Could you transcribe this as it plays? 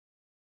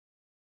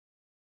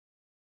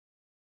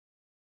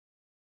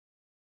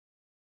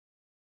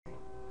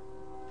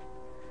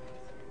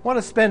want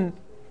to spend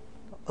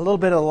a little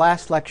bit of the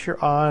last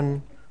lecture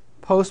on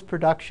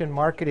post-production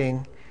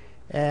marketing,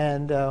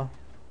 and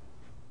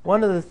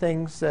one of the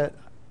things that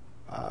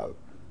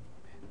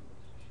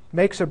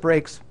makes or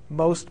breaks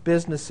most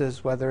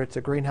businesses, whether it's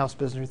a greenhouse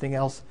business or anything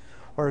else,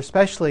 or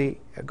especially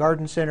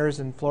garden centers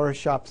and florist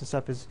shops and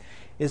stuff,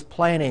 is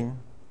planning.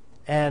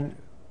 And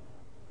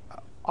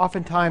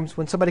oftentimes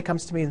when somebody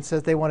comes to me and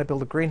says they want to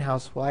build a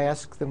greenhouse, well, I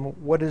ask them,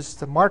 what is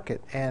the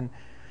market? And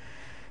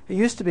it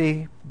used to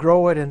be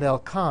grow it and they'll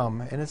come,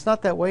 and it's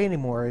not that way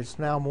anymore. It's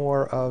now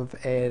more of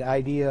an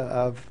idea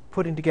of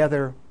putting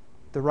together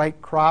the right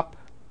crop,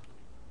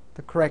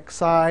 the correct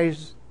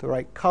size, the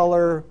right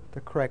color,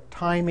 the correct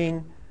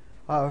timing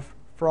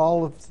for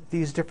all of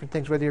these different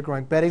things, whether you're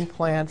growing bedding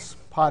plants,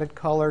 potted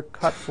color,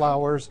 cut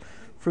flowers,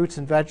 fruits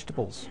and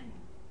vegetables.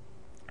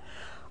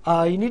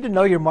 You need to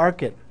know your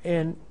market,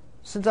 and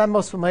since I'm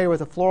most familiar with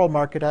the floral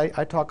market,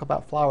 I talk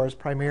about flowers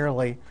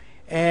primarily.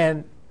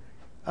 And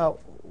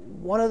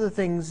one of the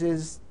things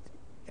is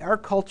our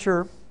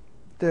culture,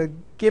 the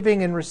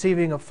giving and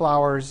receiving of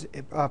flowers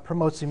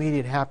promotes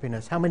immediate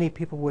happiness. How many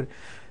people would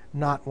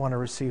not want to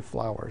receive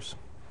flowers?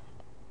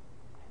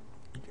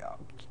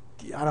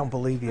 I don't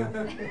believe you.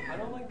 I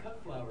don't like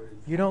cut flowers.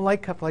 You don't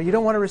like cut flowers. You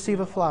don't want to receive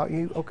a flower.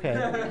 Okay.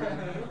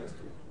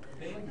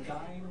 They like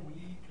die in a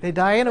week. They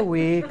die in a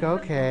week.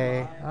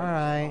 Okay. All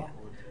right.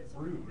 It's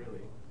rude,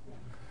 really.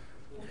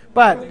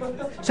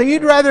 But so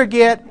you'd rather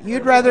get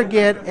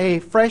a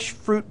fresh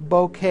fruit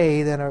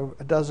bouquet than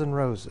a dozen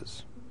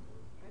roses.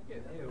 I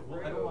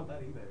don't want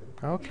that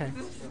either. Okay.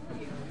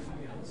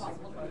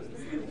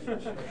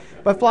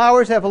 But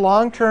flowers have a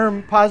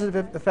long-term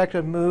positive effect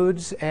on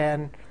moods,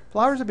 and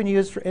flowers have been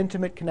used for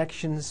intimate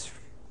connections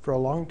for a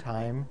long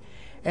time,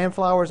 and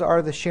flowers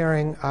are the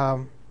sharing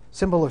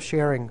symbol of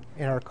sharing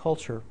in our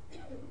culture.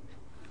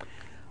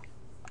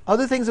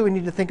 Other things that we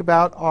need to think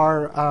about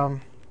are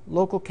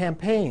local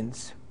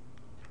campaigns.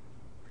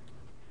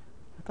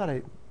 I thought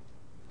I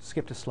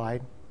skipped a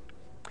slide.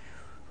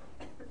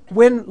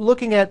 When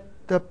looking at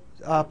the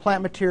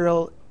plant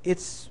material,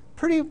 it's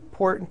pretty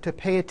important to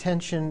pay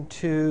attention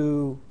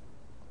to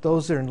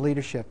those that are in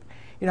leadership.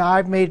 You know,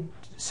 I've made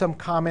some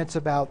comments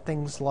about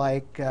things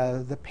like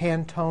the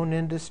Pantone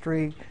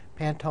industry.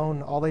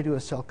 Pantone, all they do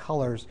is sell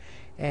colors.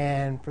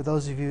 And for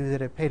those of you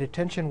that have paid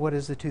attention, what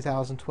is the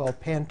 2012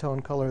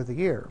 Pantone color of the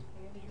year?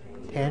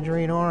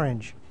 Tangerine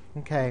orange.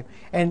 Okay.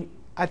 And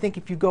I think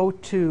if you go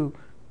to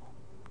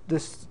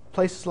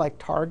places like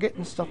Target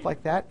and stuff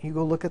like that, you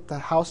go look at the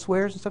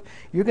housewares and stuff,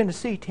 you're going to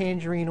see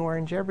tangerine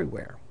orange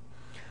everywhere.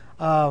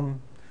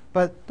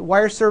 But the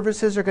wire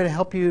services are going to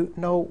help you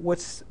know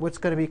what's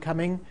going to be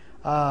coming.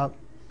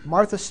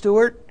 Martha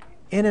Stewart,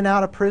 in and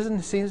out of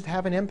prison, seems to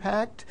have an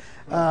impact.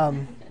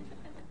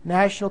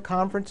 National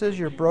conferences,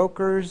 your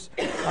brokers,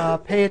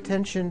 pay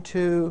attention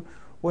to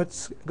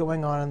what's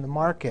going on in the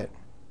market.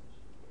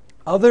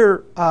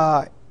 Other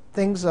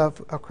things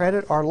of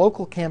credit are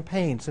local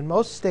campaigns, and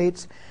most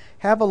states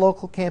have a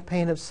local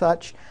campaign of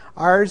such.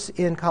 Ours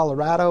in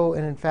Colorado,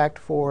 and in fact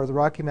for the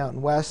Rocky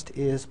Mountain West,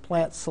 is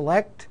Plant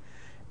Select,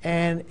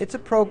 and it's a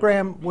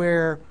program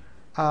where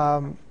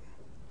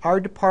our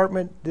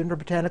department, Denver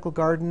Botanical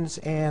Gardens,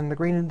 and the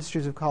Green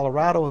Industries of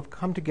Colorado have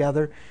come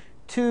together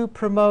to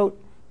promote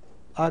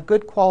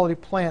good quality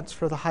plants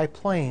for the high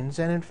plains.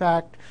 And in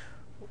fact,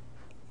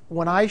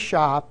 when I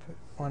shop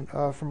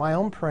for my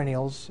own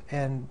perennials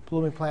and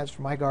blooming plants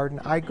for my garden,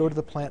 I go to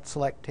the Plant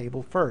Select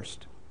table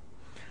first.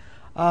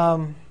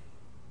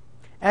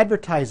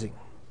 Advertising.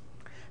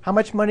 How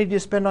much money do you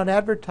spend on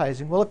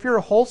advertising? Well, if you're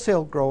a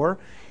wholesale grower,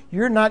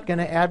 you're not going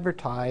to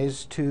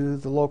advertise to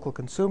the local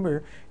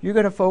consumer. You're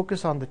going to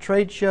focus on the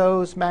trade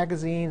shows,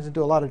 magazines, and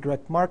do a lot of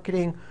direct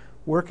marketing,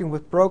 working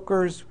with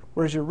brokers.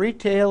 Whereas your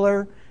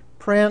retailer,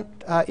 print,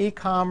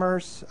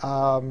 e-commerce,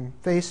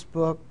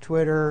 Facebook,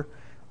 Twitter,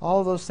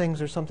 all of those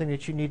things are something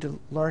that you need to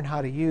learn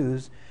how to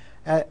use,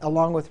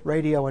 along with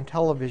radio and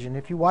television.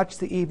 If you watch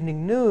the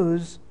evening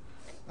news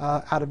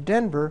out of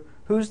Denver,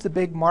 who's the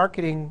big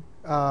marketing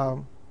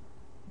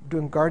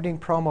doing gardening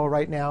promo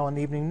right now on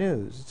the evening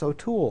news? It's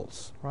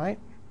O'Toole's, right?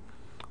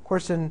 Of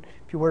course, if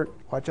you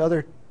watch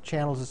other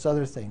channels, it's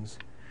other things.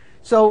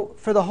 So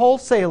for the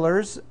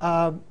wholesalers,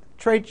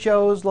 trade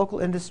shows, local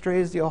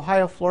industries, the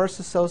Ohio Florist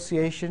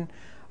Association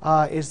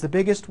is the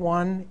biggest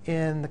one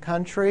in the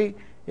country.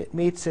 It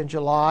meets in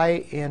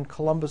July in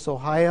Columbus,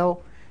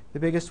 Ohio. The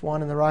biggest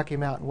one in the Rocky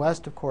Mountain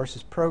West, of course,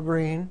 is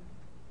ProGreen.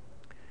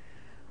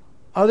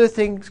 Other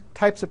things,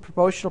 types of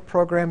promotional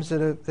programs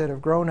that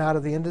have grown out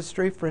of the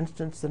industry, for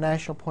instance, the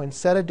National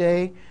Poinsettia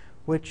Day,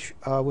 which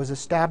was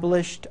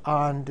established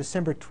on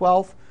December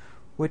 12th,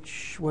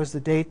 which was the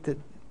date that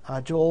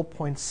Joel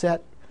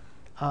Poinsett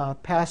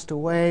passed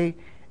away,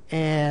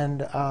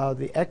 and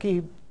the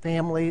Ecke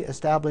family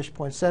established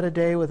Poinsettia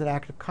Day with an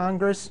act of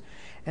Congress,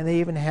 and they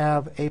even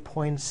have a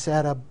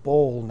Poinsettia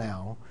Bowl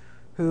now,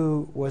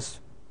 who was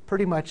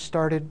pretty much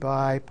started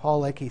by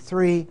Paul Ecke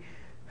III,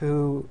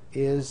 who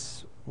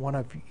is one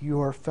of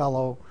your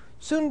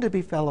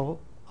soon-to-be fellow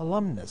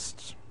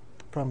alumnists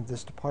from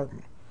this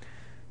department.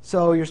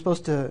 So you're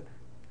supposed to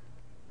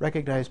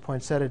recognized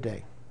poinsettia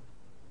day.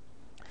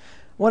 I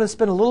want to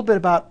spend a little bit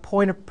about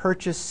point of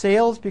purchase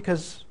sales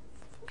because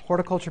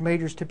horticulture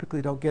majors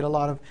typically don't get a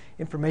lot of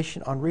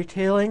information on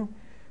retailing.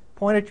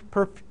 Point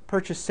of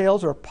purchase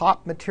sales or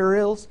POP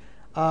materials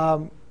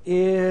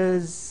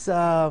is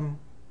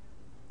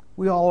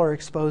we all are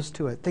exposed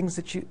to it. Things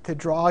that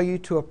draw you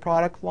to a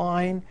product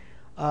line,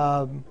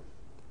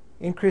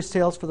 increased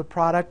sales for the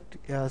product,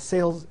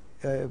 sales,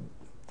 the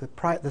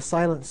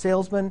silent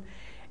salesman,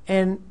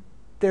 and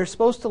they're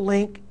supposed to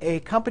link a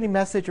company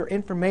message or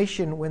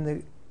information when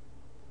the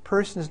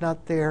person is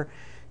not there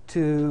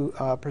to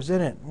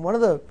present it. One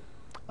of the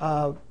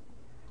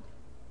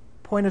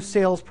point of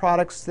sales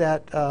products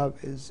that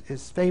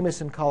is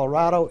famous in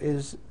Colorado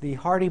is the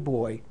Hardy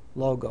Boy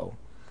logo.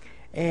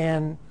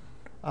 And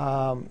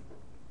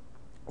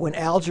when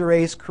Al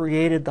Gerace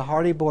created the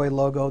Hardy Boy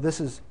logo,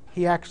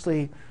 he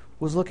actually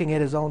was looking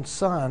at his own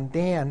son,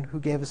 Dan, who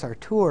gave us our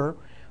tour,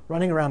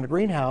 running around the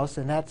greenhouse,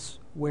 and that's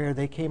where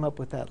they came up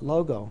with that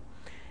logo.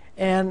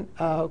 And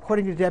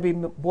according to Debbie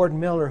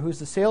Borden-Miller, who's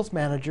the sales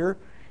manager,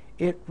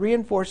 it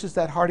reinforces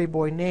that Hardy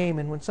Boy name.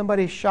 And when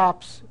somebody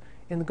shops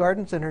in the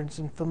garden center and is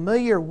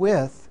familiar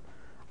with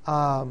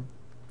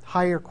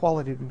higher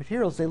quality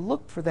materials, they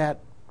look for that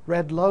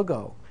red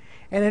logo.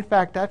 And in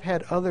fact, I've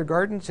had other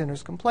garden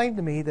centers complain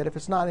to me that if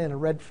it's not in a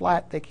red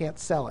flat, they can't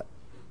sell it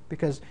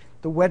because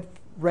the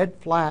red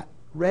flat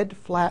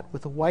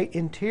with a white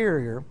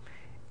interior,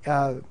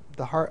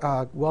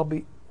 the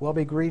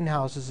Welby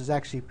Greenhouses has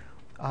actually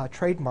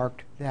trademarked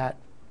that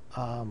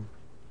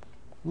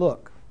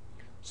look.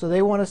 So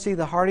they want to see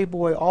the Hardy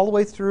Boy all the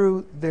way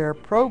through their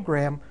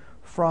program,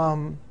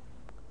 from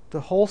the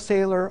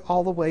wholesaler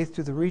all the way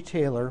through the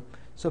retailer,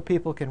 so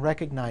people can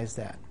recognize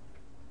that.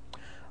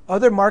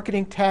 Other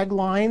marketing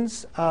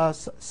taglines,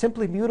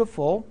 Simply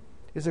Beautiful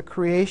is a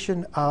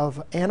creation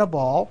of Anna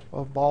Ball,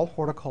 of Ball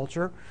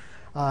Horticulture.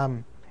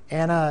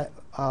 Anna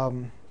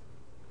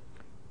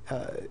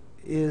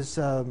is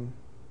the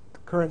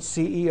current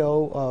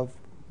CEO of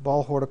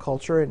Ball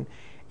Horticulture,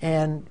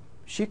 and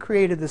she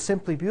created the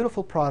Simply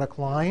Beautiful product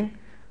line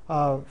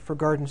for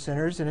garden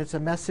centers, and it's a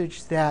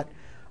message that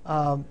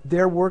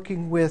they're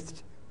working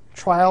with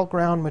trial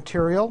ground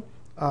material.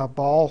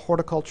 Ball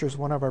Horticulture is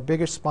one of our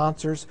biggest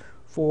sponsors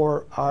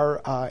for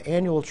our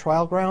annual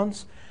trial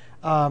grounds,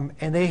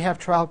 and they have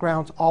trial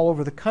grounds all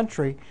over the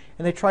country,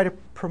 and they try to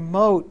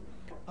promote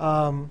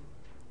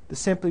the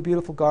Simply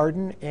Beautiful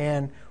Garden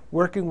and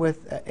working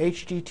with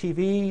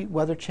HGTV,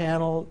 Weather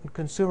Channel, and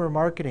consumer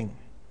marketing.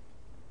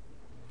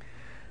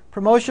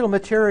 Promotional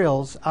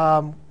materials,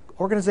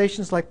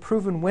 organizations like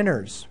Proven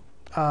Winners.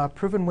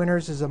 Proven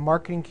Winners is a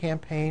marketing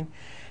campaign,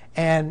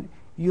 and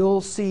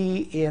you'll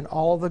see in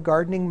all the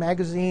gardening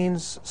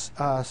magazines,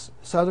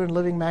 Southern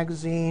Living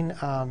Magazine,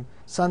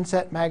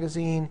 Sunset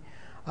Magazine,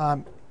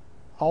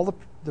 all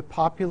the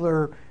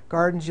popular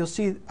gardens, you'll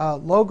see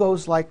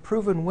logos like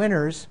Proven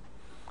Winners,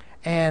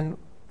 and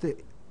the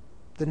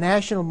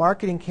national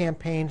marketing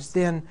campaigns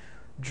then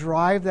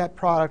drive that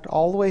product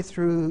all the way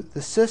through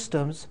the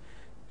systems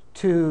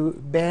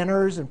to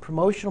banners and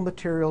promotional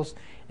materials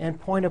and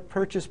point of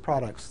purchase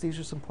products. These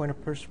are some point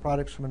of purchase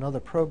products from another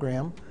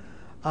program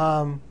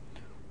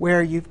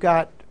where you've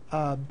got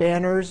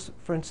banners.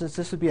 For instance,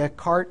 this would be a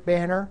cart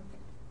banner,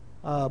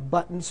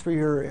 buttons for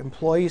your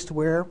employees to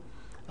wear,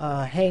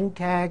 hang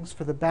tags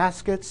for the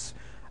baskets,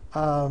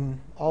 all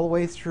the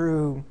way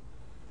through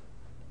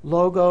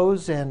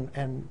logos.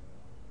 And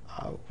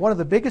one of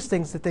the biggest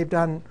things that they've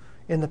done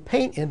in the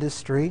paint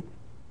industry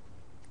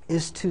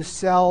is to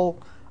sell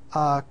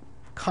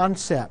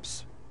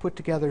concepts put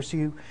together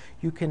so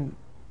you can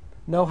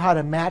know how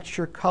to match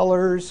your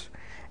colors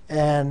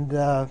and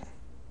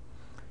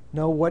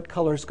know what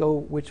colors go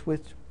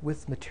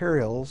with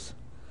materials,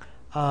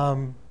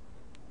 and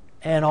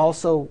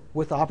also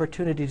with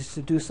opportunities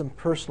to do some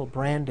personal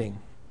branding.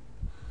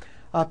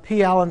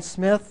 P. Allen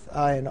Smith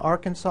in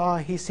Arkansas,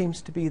 he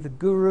seems to be the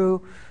guru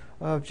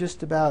of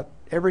just about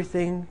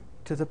everything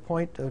to the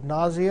point of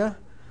nausea.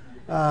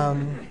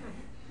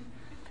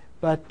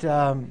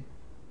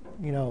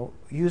 You know,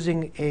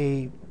 using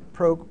a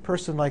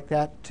person like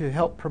that to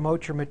help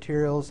promote your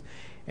materials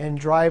and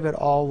drive it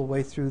all the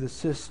way through the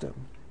system.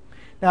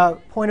 Now,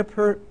 point of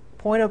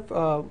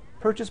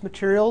purchase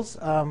materials.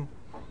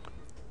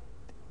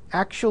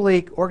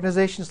 Actually,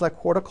 organizations like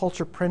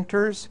Horticulture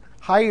Printers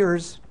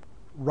hires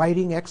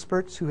writing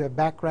experts who have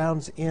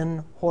backgrounds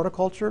in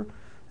horticulture.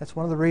 That's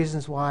one of the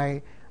reasons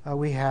why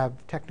we have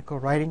technical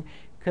writing,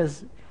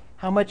 because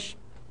how much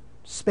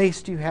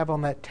space do you have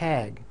on that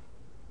tag?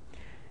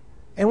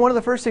 And one of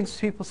the first things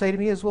people say to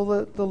me is,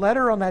 well, the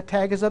letter on that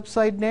tag is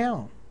upside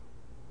down.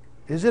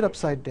 Is it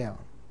upside down?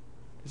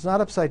 It's not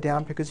upside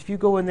down, because if you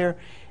go in there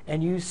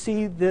and you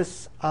see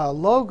this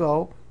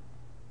logo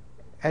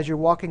as you're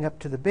walking up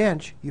to the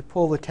bench, you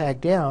pull the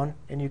tag down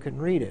and you can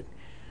read it.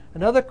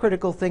 Another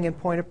critical thing in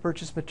point of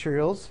purchase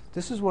materials,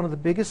 this is one of the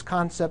biggest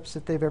concepts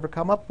that they've ever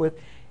come up with,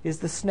 is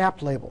the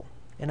snap label.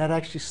 And that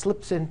actually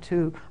slips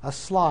into a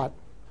slot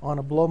on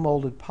a blow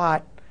molded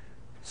pot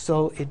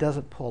so it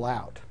doesn't pull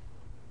out.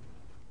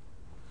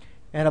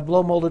 and a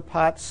blow molded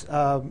pots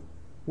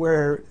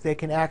where they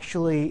can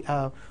actually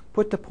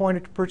put the point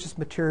of purchase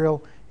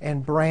material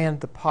and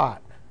brand the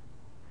pot.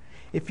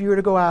 If you were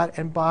to go out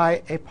and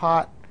buy a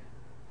pot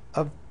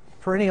of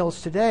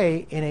perennials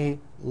today in a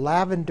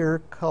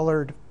lavender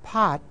colored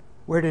pot,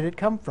 where did it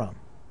come from?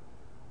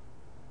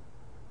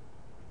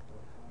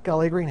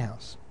 Gully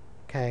Greenhouse.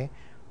 Okay,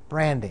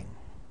 branding.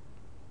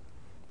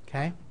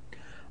 Okay,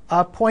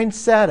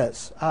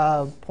 poinsettias.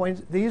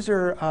 These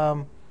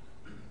are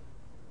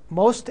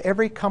most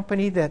every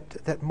company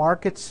that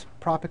markets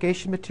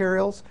propagation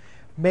materials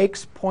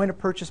makes point of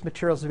purchase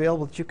materials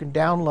available that you can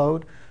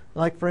download.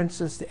 Like for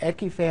instance, the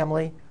Edke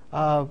family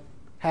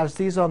has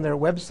these on their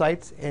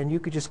websites, and you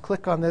could just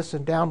click on this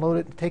and download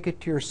it and take it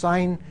to your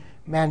sign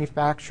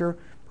manufacturer,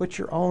 put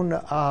your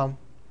own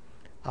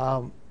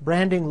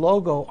branding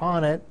logo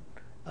on it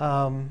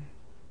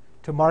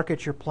to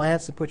market your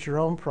plants and put your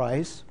own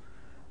price.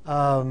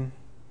 Also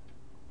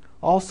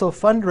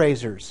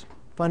fundraisers,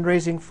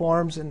 fundraising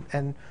forms,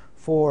 and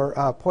for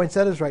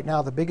poinsettias right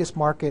now, the biggest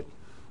market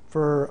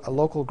for a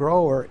local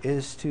grower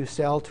is to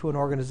sell to an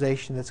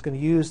organization that's going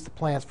to use the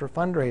plants for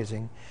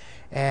fundraising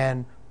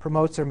and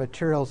promotes their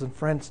materials. And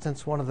for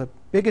instance, one of the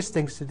biggest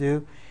things to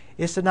do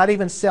is to not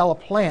even sell a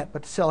plant,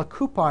 but to sell a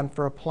coupon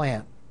for a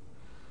plant.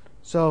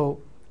 So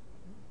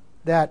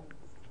that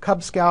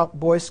Cub Scout,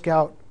 Boy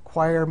Scout,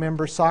 choir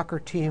member, soccer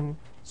team,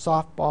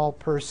 softball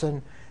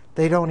person,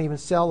 they don't even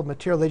sell the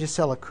material, they just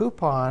sell a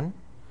coupon,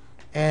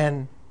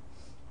 and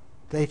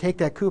they take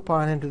that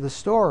coupon into the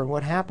store, and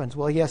what happens?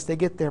 Well, yes, they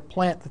get their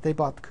plant that they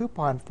bought the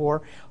coupon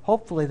for.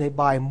 Hopefully they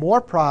buy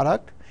more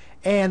product,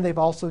 and they've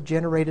also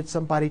generated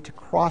somebody to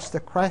cross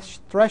the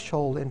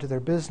threshold into their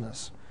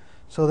business.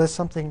 So that's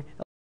something